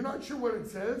 you're not sure what it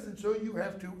says, and so you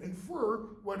have to infer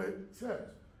what it says.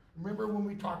 Remember when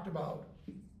we talked about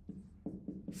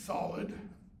solid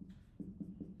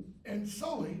and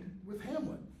sullied with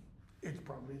Hamlet? It's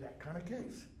probably that kind of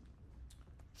case.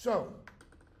 So,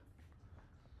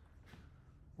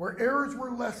 where errors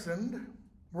were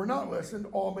not lessened,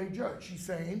 all may judge. She's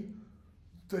saying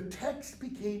the text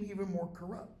became even more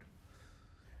corrupt.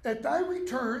 At thy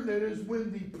return, that is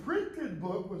when the printed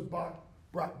book was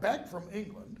brought back from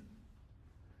England,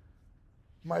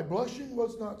 my blushing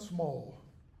was not small.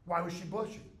 Why was she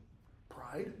blushing?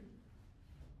 Pride?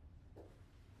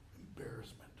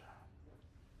 Embarrassment.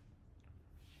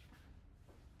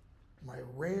 My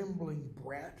rambling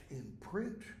brat in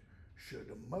print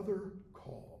should a mother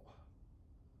call.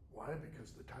 Why?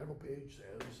 Because the title page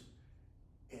says,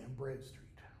 and Bradstreet.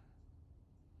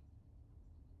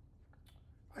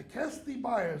 I cast thee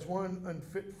by as one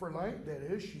unfit for light. That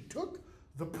is, she took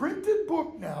the printed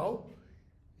book now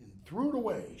and threw it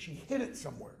away. She hid it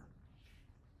somewhere.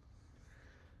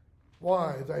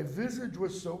 Why? Thy visage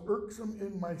was so irksome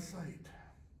in my sight.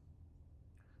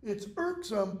 It's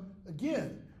irksome,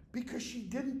 again, because she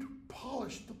didn't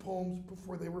polish the poems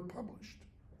before they were published.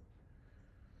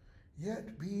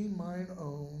 Yet, being mine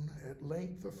own, at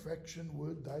length affection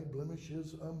would thy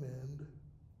blemishes amend.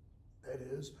 That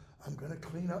is, I'm going to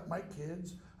clean up my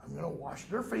kids. I'm going to wash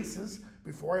their faces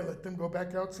before I let them go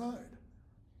back outside.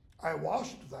 I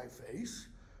washed thy face,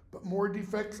 but more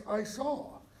defects I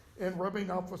saw, and rubbing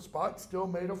off a spot still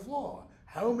made a flaw.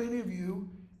 How many of you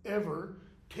ever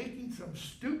taking some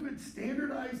stupid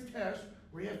standardized test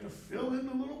where you have to fill in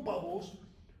the little bubbles,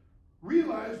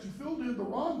 realized you filled in the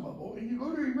wrong bubble, and you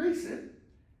go to erase it,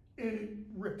 and it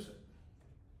rips it?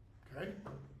 Okay?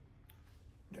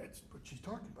 That's what she's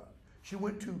talking about. She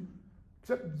went to,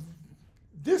 except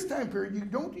this time period, you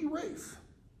don't erase.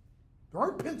 There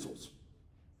aren't pencils.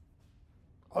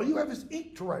 All you have is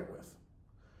ink to write with.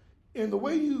 And the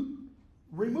way you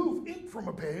remove ink from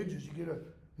a page is you get a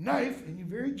knife and you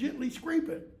very gently scrape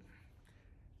it.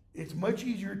 It's much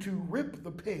easier to rip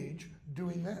the page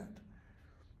doing that.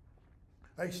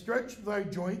 I stretched thy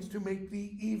joints to make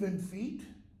thee even feet.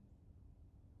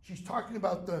 She's talking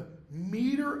about the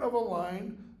meter of a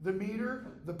line, the meter,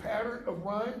 the pattern of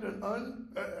rhymed and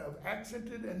of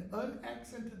accented and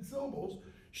unaccented syllables.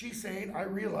 She's saying, I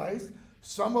realized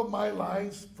some of my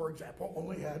lines, for example,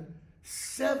 only had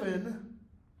 7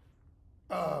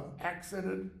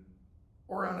 accented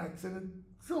or unaccented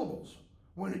syllables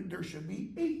when there should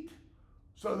be 8.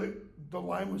 So that the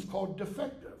line was called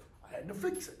defective. I had to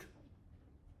fix it.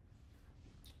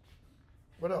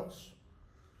 What else?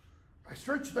 I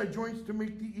stretch thy joints to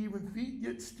make thee even feet,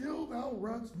 yet still thou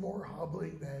runnest more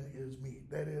hobbling than is meet.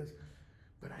 That is,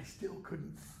 but I still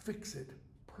couldn't fix it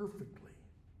perfectly.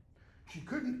 She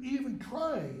couldn't even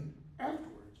trying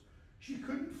afterwards. She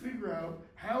couldn't figure out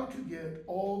how to get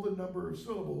all the number of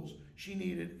syllables she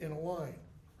needed in a line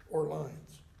or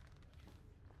lines.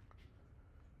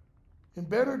 And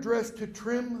better dressed to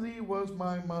trim thee was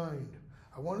my mind.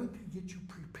 I wanted to get you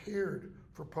prepared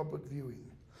for public viewing,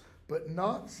 but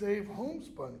not save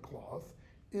homespun cloth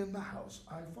in the house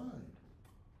I find.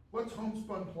 What's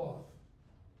homespun cloth?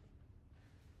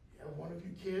 You have one of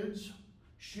your kids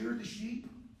shear the sheep.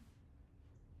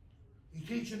 You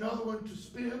teach another one to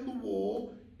spin the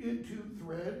wool into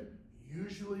thread,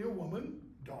 usually a woman,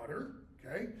 daughter,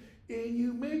 okay? And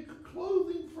you make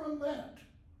clothing from that.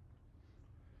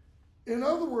 In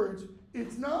other words,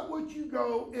 it's not what you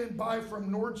go and buy from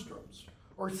Nordstrom's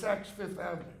or Saks Fifth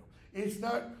Avenue. It's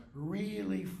not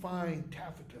really fine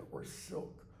taffeta or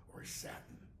silk or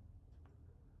satin.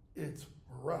 It's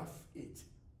rough, it's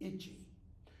itchy.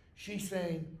 She's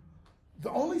saying,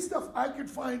 the only stuff I could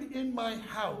find in my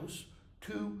house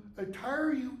to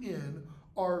attire you in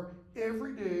are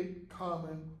everyday,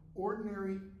 common,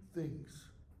 ordinary things.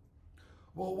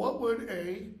 Well, what would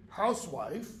a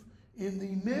housewife in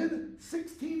the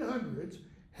mid-1600s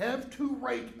have to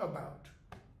write about?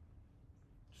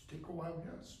 Just take a wild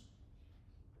guess.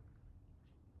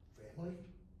 Family,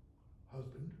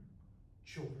 husband,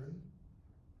 children,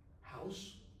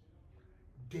 house,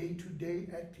 day-to-day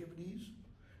activities,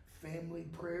 family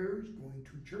prayers, going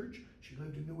to church. She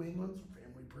lived in New England, so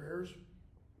family prayers.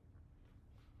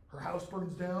 Her house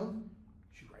burns down,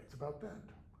 she writes about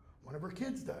that. One of her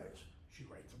kids dies, she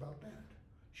writes about that.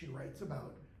 She writes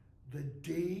about the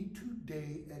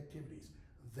day-to-day activities.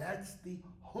 That's the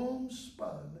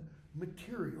homespun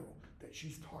material that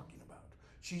she's talking about.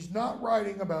 She's not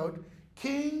writing about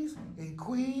kings and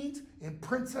queens and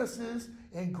princesses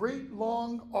and great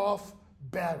long-off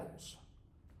battles.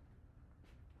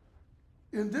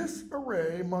 In this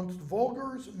array amongst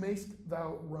vulgars mayst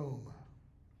thou roam.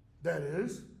 That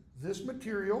is, this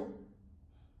material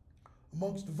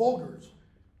amongst vulgars.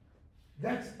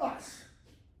 That's us.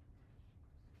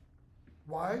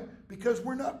 Why? Because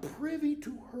we're not privy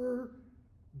to her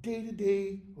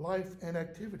day-to-day life and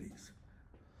activities.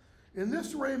 In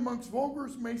this array amongst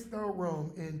vulgars mayst thou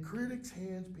roam, in critics'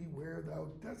 hands beware thou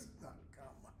dost not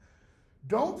come.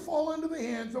 Don't fall into the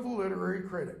hands of a literary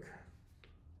critic.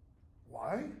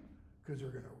 Why? Because they're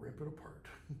going to rip it apart.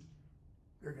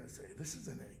 They're going to say, this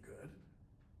isn't any good.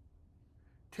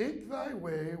 Take thy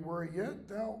way where yet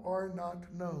thou art not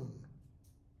known.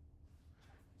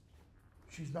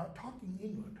 She's not talking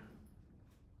England.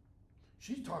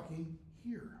 She's talking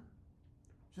here.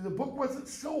 So the book wasn't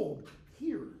sold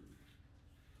here.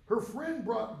 Her friend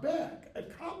brought back a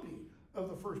copy of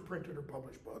the first printed or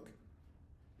published book.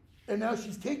 And now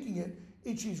she's taking it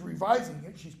and she's revising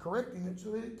it, she's correcting it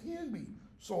so that it can be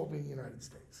sold in the United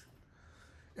States.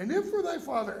 And if for thy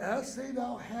father ask, say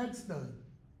thou hadst none.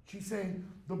 She's saying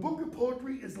the book of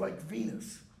poetry is like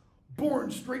Venus, born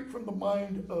straight from the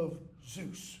mind of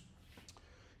Zeus.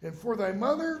 And for thy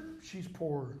mother, she's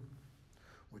poor,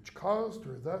 which caused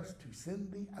her thus to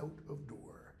send thee out of door.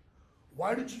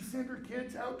 Why did she send her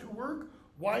kids out to work?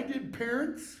 Why did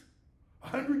parents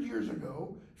 100 years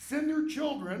ago send their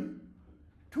children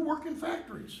to work in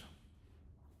factories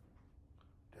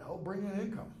to help bring in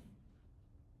income.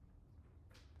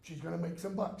 She's going to make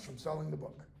some bucks from selling the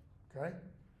book. Okay?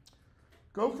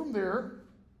 Go from there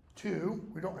to,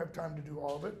 we don't have time to do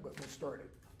all of it, but we'll start it.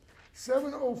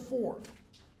 704.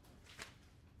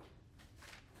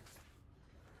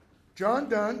 John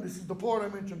Donne, this is the poet I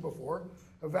mentioned before,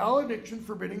 a valediction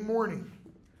forbidding mourning.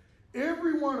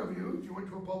 Every one of you, if you went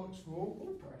to a public school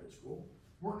or private school,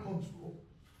 or homeschool,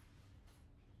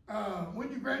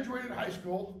 when you graduated high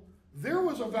school, there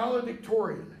was a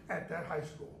valedictorian at that high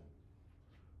school.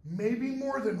 Maybe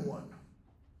more than one,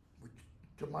 which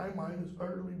to my mind is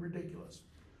utterly ridiculous.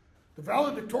 The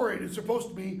valedictorian is supposed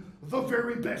to be the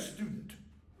very best student.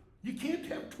 You can't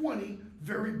have 20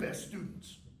 very best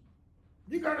students.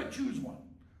 You got to choose one.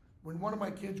 When one of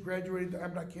my kids graduated,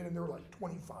 I'm not kidding, they were like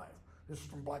 25. This is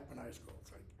from Blackman High School.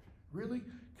 It's like, really?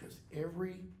 Because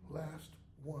every last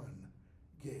one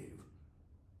gave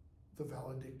the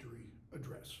valedictory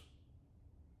address.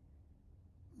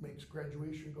 Makes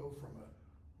graduation go from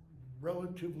a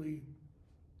relatively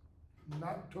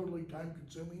not totally time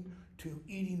consuming to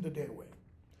eating the day away.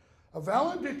 A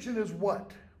valediction is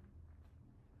what?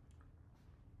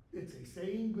 It's a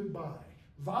saying goodbye.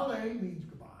 Vale means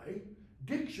goodbye.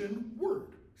 Diction, word,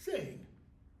 saying.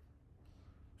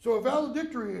 So a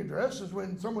valedictory address is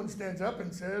when someone stands up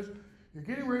and says, you're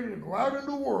getting ready to go out into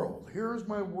the world. Here's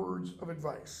my words of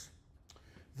advice.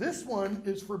 This one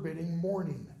is forbidding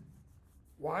mourning.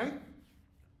 Why?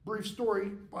 Brief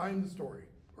story behind the story,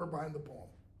 or behind the poem.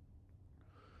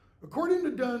 According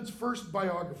to Donne's first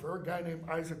biographer, a guy named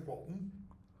Isaac Walton,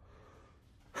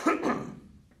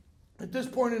 at this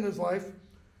point in his life,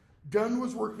 Donne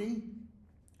was working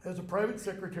as a private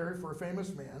secretary for a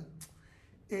famous man,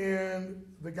 and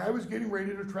the guy was getting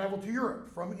ready to travel to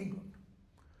Europe from England.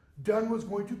 Donne was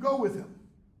going to go with him.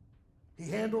 He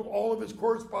handled all of his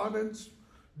correspondence.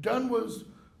 Donne was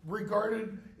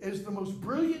regarded as the most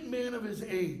brilliant man of his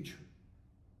age.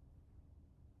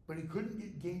 But he couldn't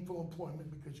get gainful employment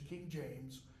because King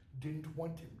James didn't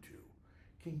want him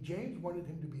to. King James wanted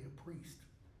him to be a priest,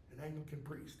 an Anglican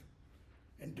priest.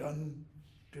 And Donne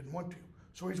didn't want to.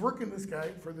 So he's working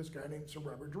for this guy named Sir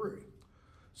Robert Drury.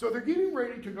 So they're getting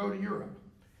ready to go to Europe.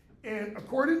 And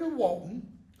according to Walton,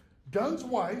 Donne's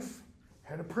wife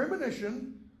had a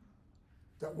premonition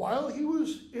that while he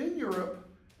was in Europe,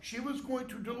 she was going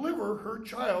to deliver her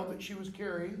child that she was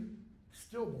carrying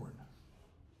stillborn.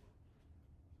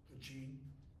 And she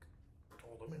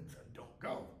told him and said, don't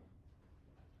go.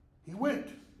 He went.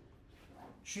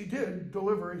 She did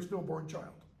deliver a stillborn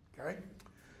child. Okay?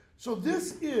 So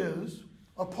this is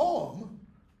a poem,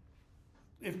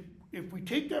 if we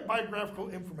take that biographical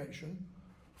information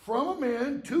from a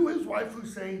man to his wife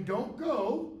who's saying, don't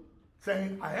go,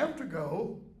 saying, I have to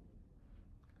go,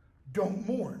 don't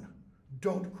mourn,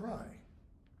 don't cry,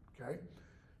 okay?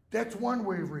 That's one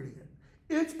way of reading it.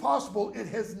 It's possible it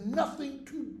has nothing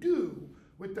to do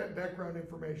with that background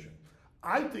information.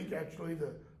 I think actually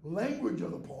the language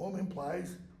of the poem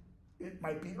implies it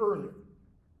might be earlier,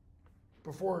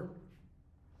 before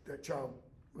that child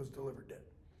was delivered dead.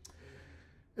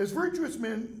 As virtuous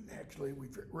men, actually,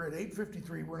 we're at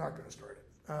 8:53, we're not going to start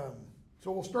it.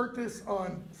 So we'll start this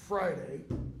on Friday.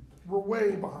 We're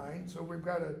way behind, so we've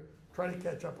got to try to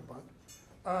catch up a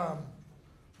bunch.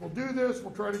 We'll do this,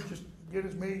 we'll try to just get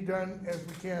as many done as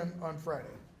we can on Friday.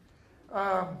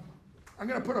 I'm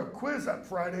going to put a quiz up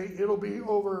Friday. It'll be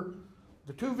over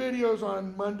the 2 videos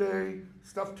on Monday,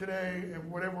 stuff today, and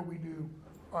whatever we do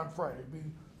on Friday. It'll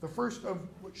be the first of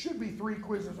what should be 3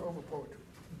 quizzes over poetry.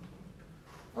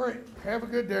 All right, have a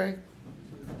good day.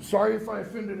 Sorry if I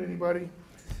offended anybody.